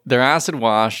 So they're acid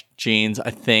washed jeans, I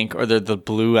think, or they're the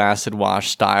blue acid wash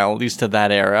style, at least to that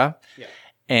era. Yeah.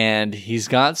 And he's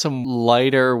got some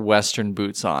lighter Western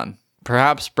boots on.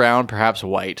 Perhaps brown, perhaps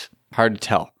white. Hard to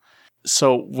tell.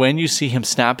 So when you see him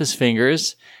snap his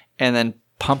fingers and then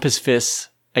pump his fists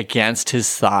against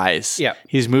his thighs,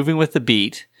 he's moving with the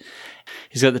beat.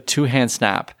 He's got the two-hand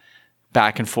snap.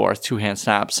 Back and forth, two-hand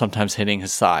snaps, sometimes hitting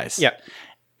his thighs. Yeah.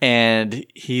 And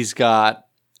he's got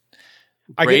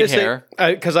great hair.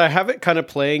 Because I have it kind of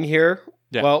playing here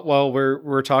while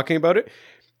we're talking about it.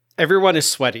 Everyone is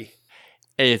sweaty.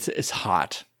 It's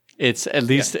hot. It's at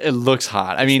least it looks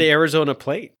hot. I mean, the Arizona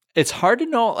plate. It's hard to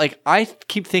know. Like, I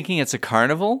keep thinking it's a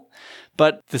carnival,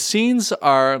 but the scenes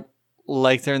are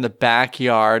like they're in the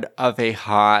backyard of a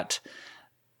hot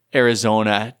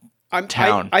Arizona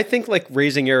town. I think like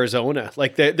Raising Arizona.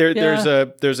 Like there's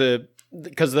a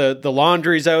because the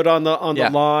laundry's out on the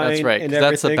line. That's right. And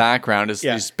that's the background is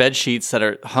these bed sheets that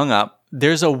are hung up.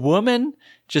 There's a woman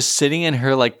just sitting in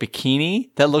her like bikini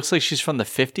that looks like she's from the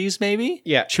 50s maybe.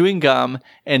 Yeah. Chewing gum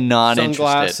and not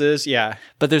sunglasses. Interested. Yeah.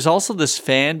 But there's also this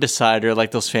fan beside her,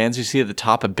 like those fans you see at the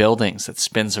top of buildings that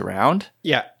spins around.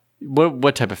 Yeah.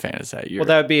 What type of fan is that? Well,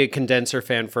 that would be a condenser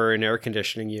fan for an air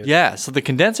conditioning unit. Yeah, so the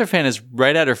condenser fan is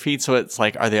right at her feet, so it's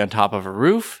like, are they on top of a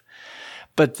roof?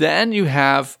 But then you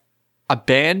have a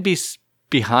band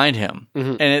behind him,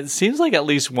 and it seems like at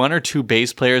least one or two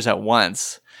bass players at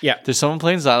once. Yeah. There's someone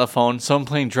playing xylophone, someone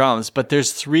playing drums, but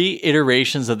there's 3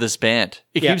 iterations of this band.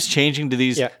 It keeps changing to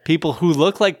these people who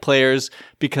look like players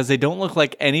because they don't look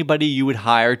like anybody you would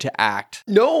hire to act.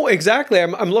 No, exactly.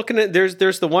 I'm looking at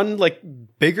there's the one like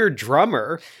bigger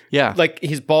drummer. Yeah. Like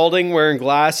he's balding, wearing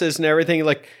glasses and everything.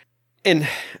 Like, and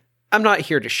I'm not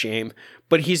here to shame,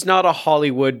 but he's not a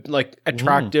Hollywood like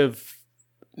attractive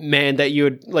man that you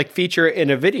would like feature in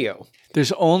a video.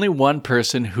 There's only one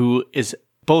person who is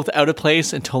both out of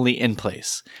place and totally in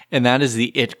place, and that is the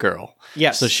It Girl.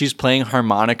 Yes. So she's playing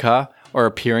harmonica or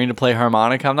appearing to play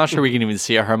harmonica. I'm not sure we can even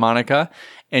see a harmonica.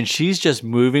 and she's just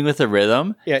moving with the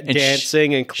rhythm. Yeah, and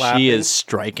dancing and clapping. She is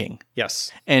striking.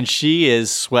 Yes. And she is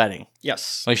sweating.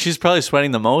 Yes. Like, she's probably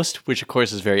sweating the most, which of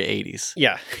course is very 80s.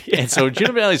 Yeah. And so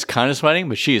Gino Vanelli's kind of sweating,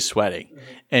 but she is sweating.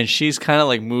 And she's kind of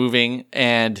like moving,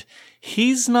 and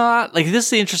he's not, like, this is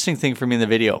the interesting thing for me in the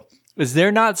video, is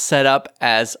they're not set up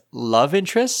as love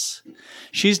interests.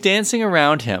 She's dancing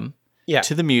around him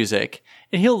to the music,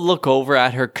 and he'll look over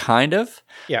at her kind of,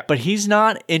 but he's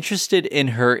not interested in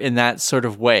her in that sort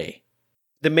of way.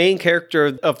 The main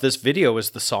character of this video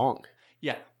is the song.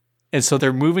 Yeah. And so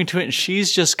they're moving to it, and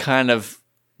she's just kind of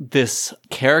this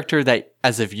character that,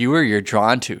 as a viewer, you're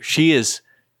drawn to. She is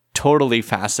totally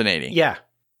fascinating. Yeah.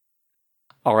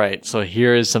 All right, so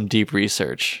here is some deep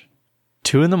research.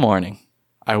 2 a.m,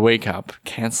 I wake up,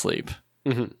 can't sleep.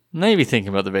 Mm-hmm. Maybe thinking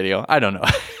about the video. I don't know.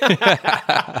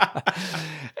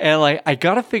 And like, I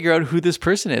got to figure out who this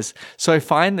person is. So I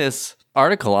find this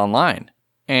article online,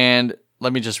 and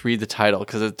let me just read the title,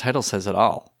 because the title says it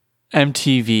all.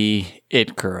 MTV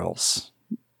It Girls.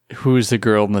 Who's the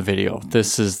girl in the video?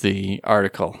 This is the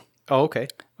article. Oh, okay.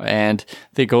 And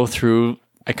they go through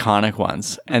iconic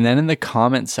ones. And then in the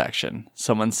comment section,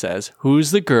 someone says,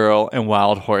 who's the girl in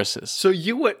Wild Horses? So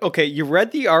you went, you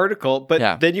read the article,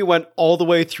 but then you went all the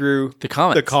way through the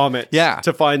comments.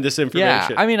 To find this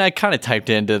information. Yeah, I mean, I kind of typed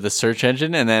into the search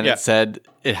engine, and then it said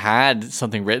it had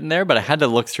something written there, but I had to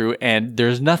look through, and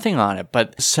there's nothing on it.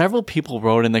 But several people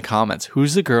wrote in the comments,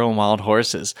 who's the girl in Wild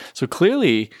Horses? So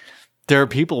clearly there are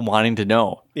people wanting to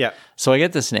know. Yeah. So I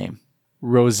get this name,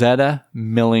 Rosetta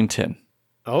Millington.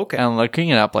 Okay. And I'm looking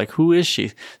it up, like, who is she?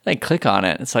 Then I click on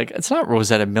it. It's like, it's not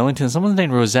Rosetta Millington. Someone's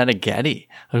named Rosetta Getty.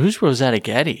 Like, who's Rosetta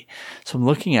Getty? So I'm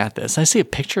looking at this. I see a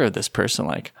picture of this person,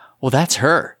 like, well, that's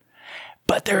her.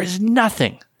 But there is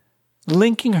nothing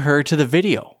linking her to the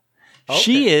video. Okay.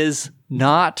 She is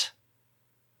not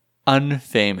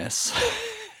unfamous.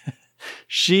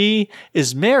 She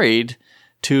is married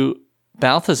to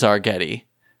Balthazar Getty,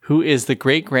 who is the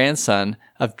great-grandson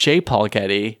of J. Paul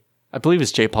Getty. I believe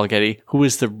it's J. Paul Getty, who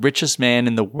is the richest man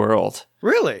in the world.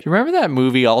 Really? Do you remember that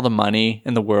movie, All the Money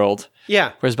in the World?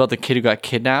 Yeah. Where it's about the kid who got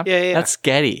kidnapped? Yeah. That's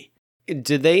Getty.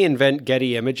 Did they invent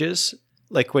Getty Images?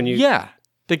 Like when you... Yeah.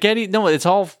 The Getty... No, it's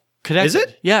all connected. Is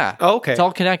it? Yeah. Oh, okay. It's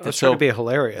all connected. It's trying to be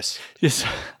hilarious. Yes,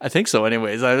 I think so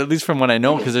anyways. At least from what I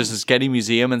know, because there's this Getty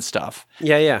Museum and stuff.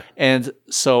 Yeah. And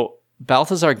so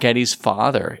Balthazar Getty's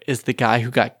father is the guy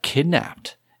who got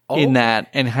kidnapped. In that,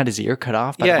 and had his ear cut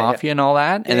off by mafia and all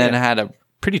that, and then had a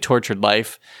pretty tortured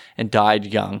life and died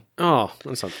young. Oh,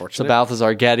 that's unfortunate. So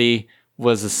Balthazar Getty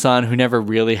was a son who never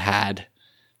really had,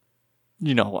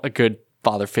 a good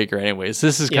father figure anyways.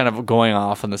 This is kind of going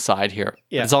off on the side here.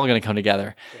 Yeah. It's all going to come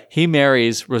together. He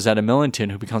marries Rosetta Millington,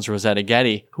 who becomes Rosetta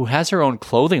Getty, who has her own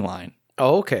clothing line.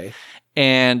 Oh, okay.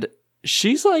 And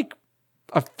she's like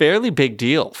a fairly big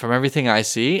deal from everything I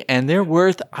see, and they're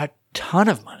worth a ton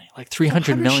of money. Like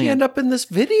 300 million. How did she end up in this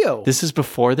video? This is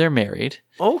before they're married.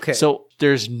 Okay. So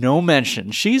there's no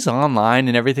mention. She's online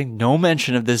and everything. No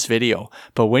mention of this video.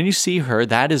 But when you see her,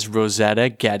 that is Rosetta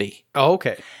Getty. Oh,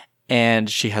 okay. And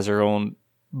she has her own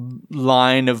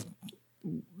line of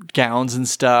gowns and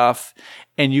stuff.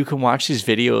 And you can watch these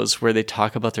videos where they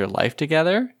talk about their life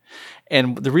together.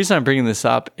 And the reason I'm bringing this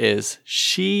up is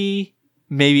she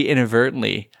maybe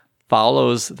inadvertently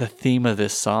follows the theme of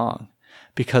this song.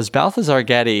 Because Balthazar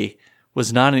Getty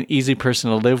was not an easy person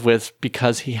to live with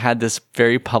because he had this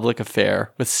very public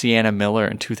affair with Sienna Miller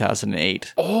in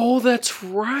 2008. Oh, that's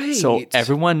right. So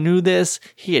everyone knew this.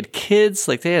 He had kids,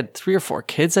 like they had 3 or 4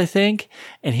 kids, I think.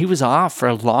 And he was off for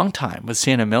a long time with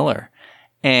Sienna Miller.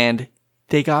 And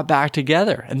they got back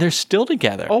together, and they're still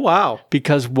together. Oh, wow.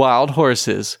 Because Wild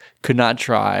Horses could not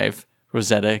drive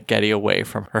Rosetta Getty away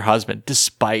from her husband,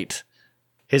 despite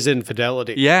his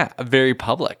infidelity. Yeah, very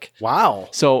public. Wow.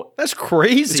 So that's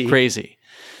crazy. It's crazy.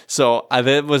 So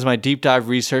that was my deep dive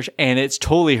research, and it's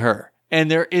totally her.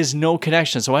 And there is no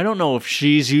connection. So I don't know if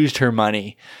she's used her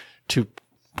money to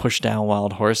push down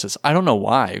Wild Horses. I don't know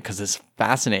why, because it's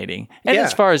fascinating. And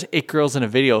as far as It Girls in a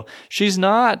video, she's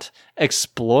not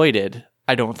exploited,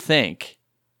 I don't think.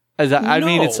 I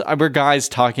mean, we're guys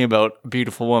talking about a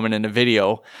beautiful woman in a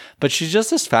video, but she's just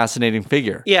this fascinating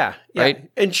figure. Yeah. Right?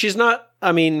 And she's not,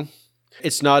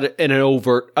 it's not an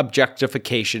overt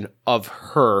objectification of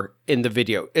her in the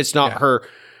video. It's not her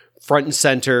front and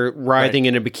center writhing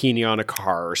in a bikini on a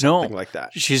car or something like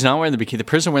that. She's not wearing the bikini. The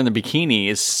person wearing the bikini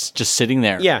is just sitting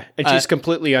there. Yeah, and she's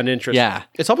completely uninterested. Yeah.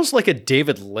 It's almost like a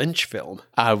David Lynch film.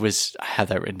 I had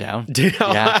that written down.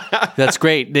 Yeah, that's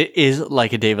great. It is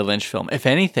like a David Lynch film. If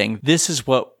anything, this is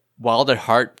what Wild at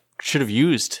Heart should have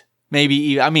used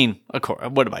Maybe, I mean, of course,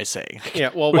 what am I saying?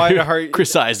 Yeah, well, Wyatt Earhart...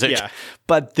 Chris Isaac. Yeah.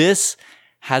 But this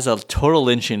has a total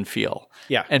Lynchian feel.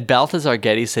 Yeah. And Balthazar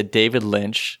Getty said David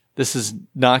Lynch, this is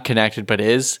not connected, but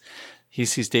is, he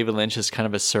sees David Lynch as kind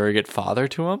of a surrogate father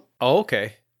to him. Oh,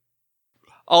 okay.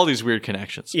 All these weird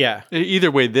connections. Yeah.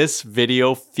 Either way, this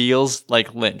video feels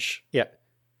like Lynch. Yeah.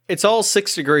 It's all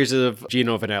 6 degrees of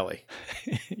Gino Vanelli.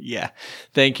 Yeah.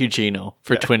 Thank you, Gino,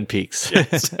 for Twin Peaks.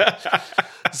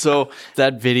 So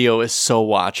that video is so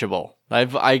watchable.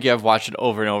 I've watched it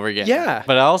over and over again. Yeah.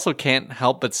 But I also can't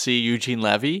help but see Eugene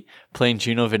Levy playing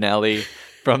Gino Vanelli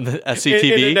from the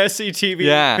SCTV. In an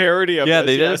SCTV parody of Yeah, this,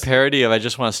 they did yes. a parody of I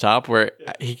Just Want to Stop where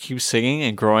he keeps singing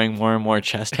and growing more and more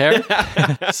chest hair.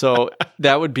 So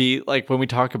that would be like when we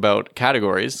talk about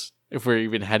categories, if we're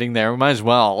even heading there, we might as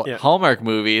well. Yeah. Hallmark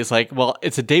movie is like, well,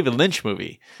 it's a David Lynch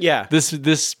movie. Yeah.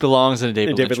 This belongs in a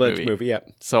David Lynch movie. Yeah.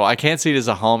 So I can't see it as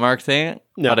a Hallmark thing,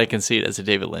 No. but I can see it as a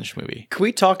David Lynch movie. Can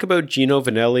we talk about Gino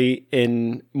Vanelli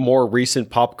in more recent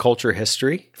pop culture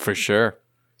history? For sure.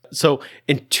 So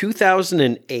in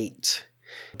 2008,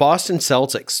 Boston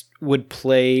Celtics would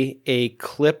play a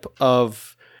clip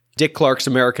of Dick Clark's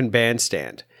American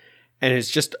Bandstand. And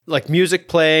it's just like music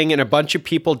playing and a bunch of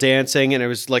people dancing. And it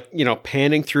was like,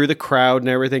 panning through the crowd and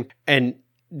everything. And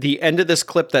the end of this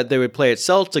clip that they would play at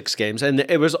Celtics games, and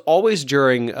it was always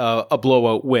during a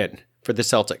blowout win for the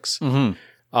Celtics.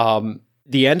 Mm-hmm.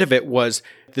 The end of it was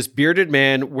this bearded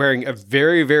man wearing a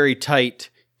very, very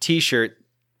tight t-shirt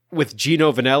with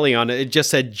Gino Vanelli on it. It just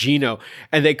said Gino,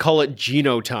 and they call it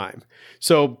Gino time.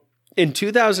 So in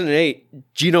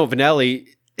 2008, Gino Vanelli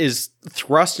is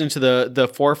thrust into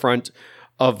the forefront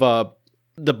of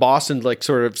the Boston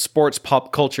sort of sports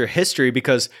pop culture history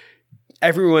because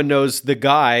everyone knows the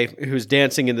guy who's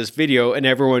dancing in this video and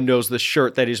everyone knows the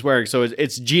shirt that he's wearing. So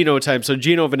it's Gino time. So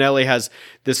Gino Vanelli has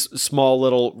this small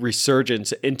little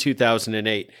resurgence in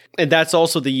 2008. And that's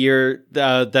also the year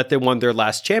that they won their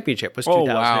last championship was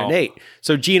 2008. Wow.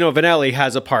 So Gino Vanelli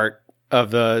has a part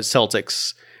of the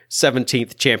Celtics'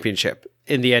 17th championship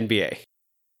in the NBA.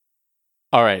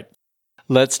 All right.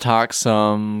 Let's talk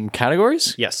some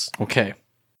categories. Yes. Okay.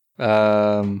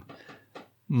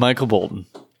 Michael Bolton.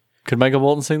 Could Michael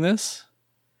Bolton sing this?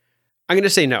 I'm going to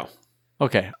say no.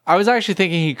 Okay. I was actually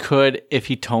thinking he could if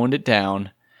he toned it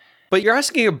down. But you're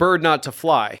asking a bird not to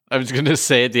fly. I was going to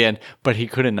say at the end, but he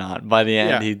could have not. By the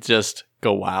end, he'd just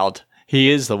go wild. He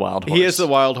is the wild horse. He is the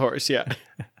wild horse, yeah.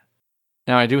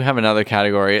 Now, I do have another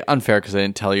category. Unfair because I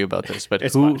didn't tell you about this, but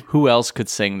who else could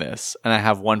sing this? And I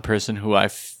have one person who I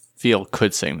feel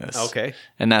could sing this. Okay.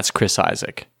 And that's Chris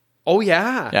Isaac. Oh,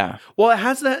 yeah. Yeah. Well, it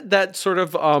has that sort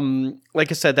of,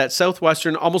 like I said, that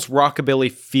Southwestern, almost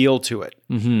rockabilly feel to it.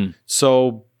 Mm-hmm.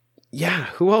 So, yeah,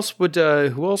 who else would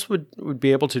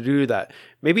be able to do that?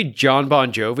 Maybe John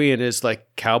Bon Jovi in his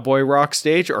cowboy rock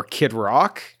stage, or Kid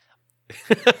Rock?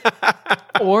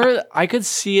 Or I could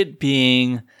see it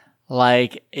being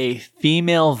like a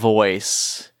female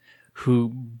voice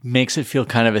who makes it feel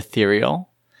kind of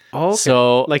ethereal. Oh, okay.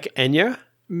 So, like Enya?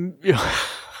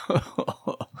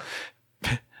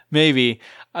 Maybe.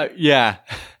 Yeah.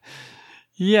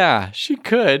 Yeah, she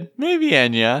could. Maybe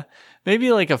Enya.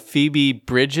 Maybe like a Phoebe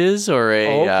Bridges or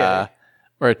a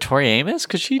Tori Amos.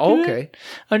 Could she do it?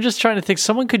 I'm just trying to think.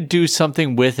 Someone could do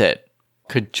something with it.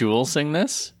 Could Jewel sing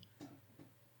this?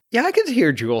 Yeah, I could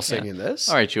hear Jewel singing this.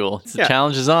 All right, Jewel. The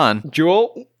challenge is on.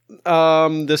 Jewel,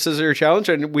 this is your challenge,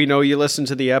 and we know you listen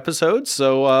to the episodes,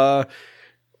 so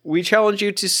we challenge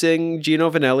you to sing Gino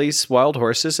Vanelli's Wild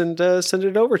Horses and send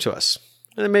it over to us.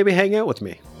 And then maybe hang out with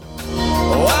me.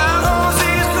 Wild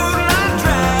horses could not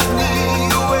drag me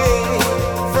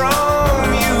away from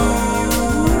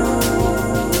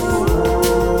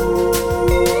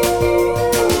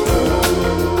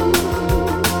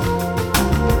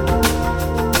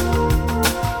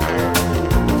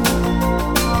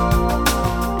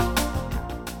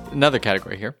Another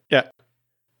category here. Yeah.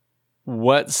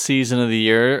 What season of the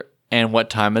year and what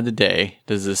time of the day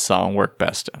does this song work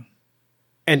best in?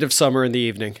 End of summer in the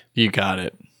evening. You got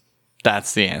it.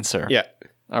 That's the answer. Yeah.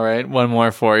 All right, one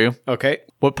more for you. Okay.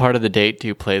 What part of the date do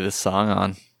you play this song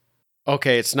on?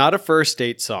 Okay, it's not a first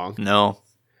date song. No.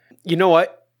 You know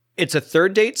what? It's a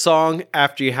third date song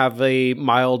after you have a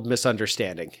mild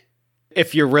misunderstanding.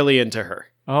 If you're really into her.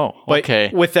 Oh, But okay.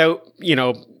 without,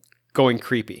 going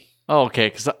creepy. Oh, okay,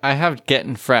 because I have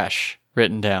Getting Fresh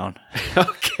written down.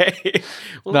 Okay.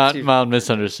 Well, Not mild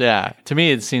misunderstanding. Yeah. To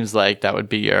me, it seems like that would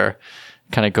be your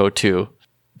kind of go-to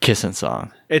kissing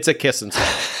song. It's a kissing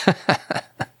song.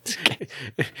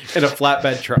 In a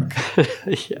flatbed truck.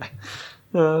 Yeah.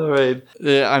 All right.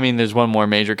 I mean, there's one more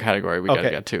major category we got to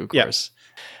Okay. get to, of Yeah. course.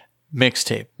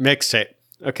 Mixtape. Mixtape.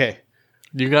 Okay.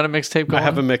 You got a mixtape going? I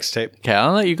have a mixtape. Okay,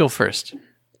 I'll let you go first.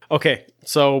 Okay.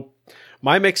 So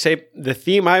my mixtape, the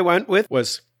theme I went with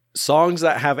was songs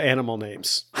that have animal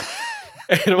names.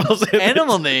 Animals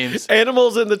names.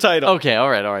 Animals in the title. Okay, all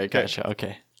right, gotcha.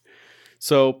 Okay.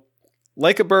 So,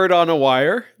 Like a Bird on a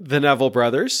Wire, the Neville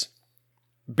Brothers.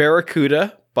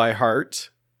 Barracuda by Heart.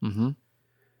 Mm-hmm.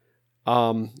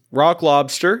 Rock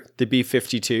Lobster, the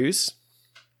B-52s.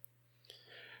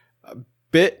 A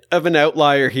bit of an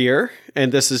outlier here,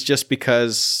 and this is just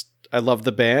because I love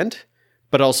the band,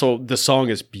 but also the song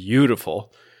is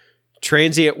beautiful.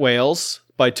 Transient Whales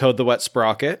by Toad the Wet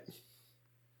Sprocket.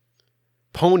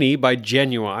 Pony by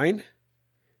Genuine.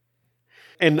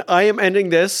 And I am ending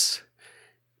this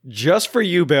just for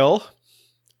you, Bill.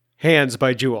 Hands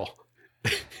by Jewel.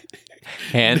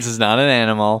 Hands is not an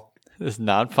animal. It's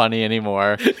not funny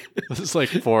anymore. This is like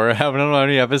 4. I don't know how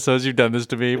many episodes you've done this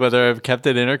to me, whether I've kept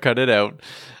it in or cut it out.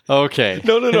 Okay.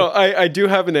 No. I do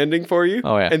have an ending for you.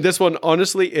 Oh, yeah. And this one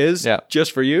honestly is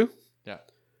just for you. Yeah.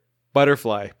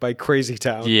 Butterfly by Crazy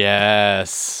Town.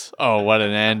 Yes. Oh, what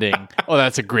an ending. Oh,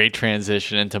 that's a great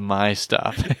transition into my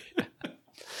stuff.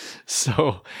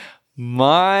 So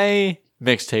my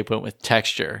mixtape went with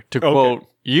Texture, to quote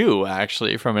you,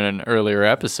 actually, from an earlier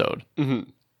episode. Mm-hmm.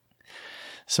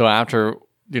 So after,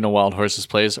 Wild Horses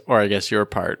plays, or I guess your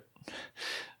part,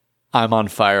 I'm on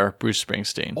Fire, Bruce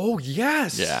Springsteen. Oh,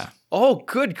 yes. Yeah. Oh,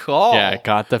 good call. Yeah,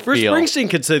 got the Bruce feel. Springsteen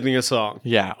could sing a song.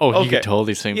 Yeah. Oh, he Okay. could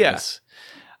totally sing Yeah. this.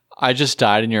 I Just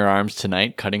Died in Your Arms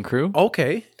Tonight, Cutting Crew.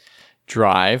 Okay.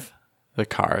 Drive, The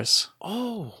Cars.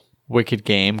 Oh. Wicked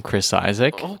Game, Chris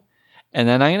Isaac. Oh. And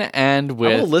then I'm going to end I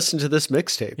will with, listen to this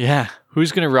mixtape. yeah,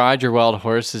 Who's Gonna Ride Your Wild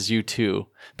Horses, U2,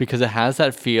 because it has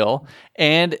that feel.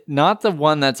 And not the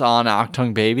one that's on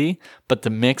Octung Baby, but the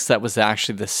mix that was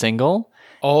actually the single.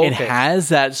 Oh, It has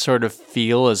that sort of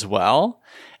feel as well.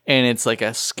 And it's like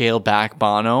a scaled back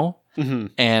Bono. Mm-hmm.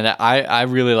 And I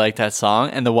really like that song.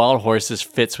 And the Wild Horses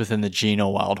fits within the Gino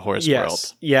Wild Horse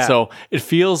world. Yeah. So it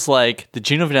feels like the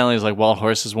Gino Vanelli is like Wild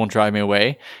Horses Won't Drive Me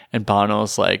Away. And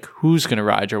Bono's like, Who's Gonna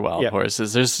Ride Your Wild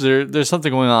Horses? There's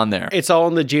something going on there. It's all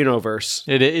in the Genoverse.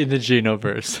 In the Gino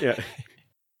verse. Yeah.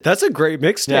 That's a great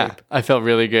mixtape. Yeah. I felt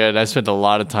really good. I spent a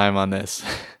lot of time on this.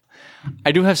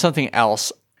 I do have something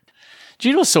else.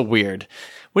 Gino's so weird.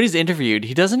 When he's interviewed,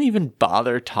 he doesn't even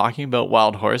bother talking about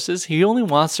wild horses. He only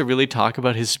wants to really talk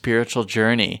about his spiritual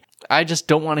journey. I just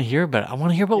don't want to hear about it. I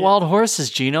want to hear about wild horses,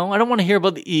 Gino. I don't want to hear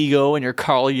about the ego and your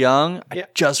Carl Jung. I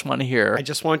just want to hear. I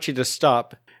just want you to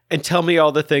stop and tell me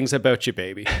all the things about you,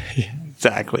 baby.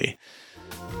 Exactly.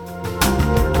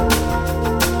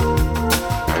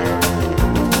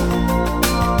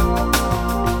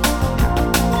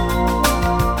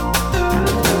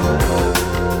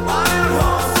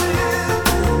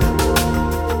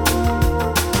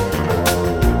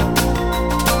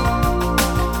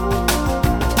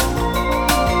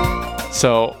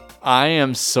 So I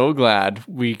am so glad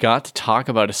we got to talk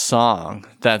about a song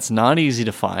that's not easy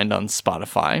to find on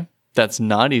Spotify, that's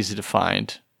not easy to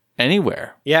find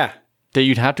anywhere. Yeah. That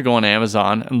you'd have to go on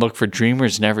Amazon and look for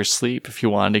Dreamers Never Sleep if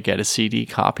you wanted to get a CD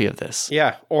copy of this.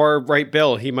 Yeah. Or write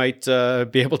Bill. He might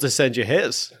be able to send you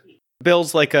his.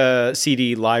 Bill's like a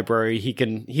CD library.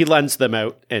 He lends them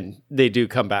out and they do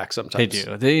come back sometimes.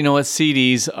 They do. You know what?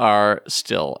 CDs are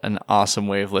still an awesome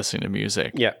way of listening to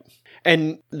music. Yeah.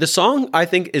 And the song, I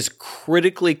think, is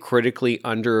critically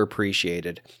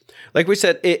underappreciated. Like we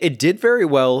said, it did very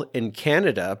well in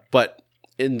Canada, but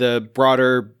in the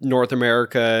broader North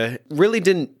America, really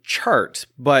didn't chart.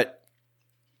 But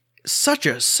such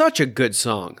a good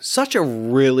song. Such a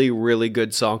really, really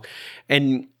good song.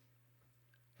 And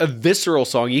a visceral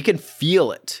song. You can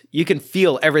feel it. You can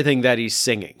feel everything that he's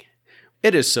singing.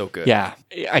 It is so good. Yeah.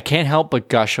 I can't help but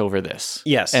gush over this.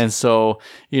 Yes. And so,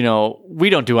 we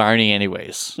don't do irony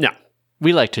anyways. No.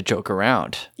 We like to joke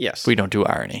around. Yes. We don't do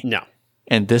irony. No.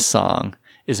 And this song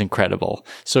is incredible.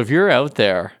 So if you're out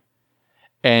there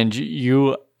and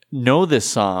you know this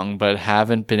song but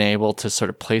haven't been able to sort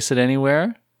of place it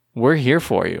anywhere, we're here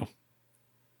for you.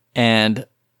 And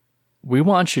we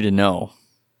want you to know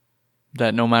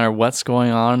that no matter what's going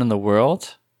on in the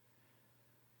world,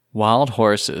 wild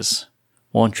horses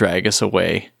won't drag us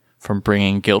away from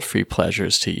bringing guilt-free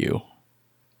pleasures to you.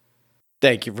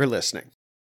 Thank you for listening.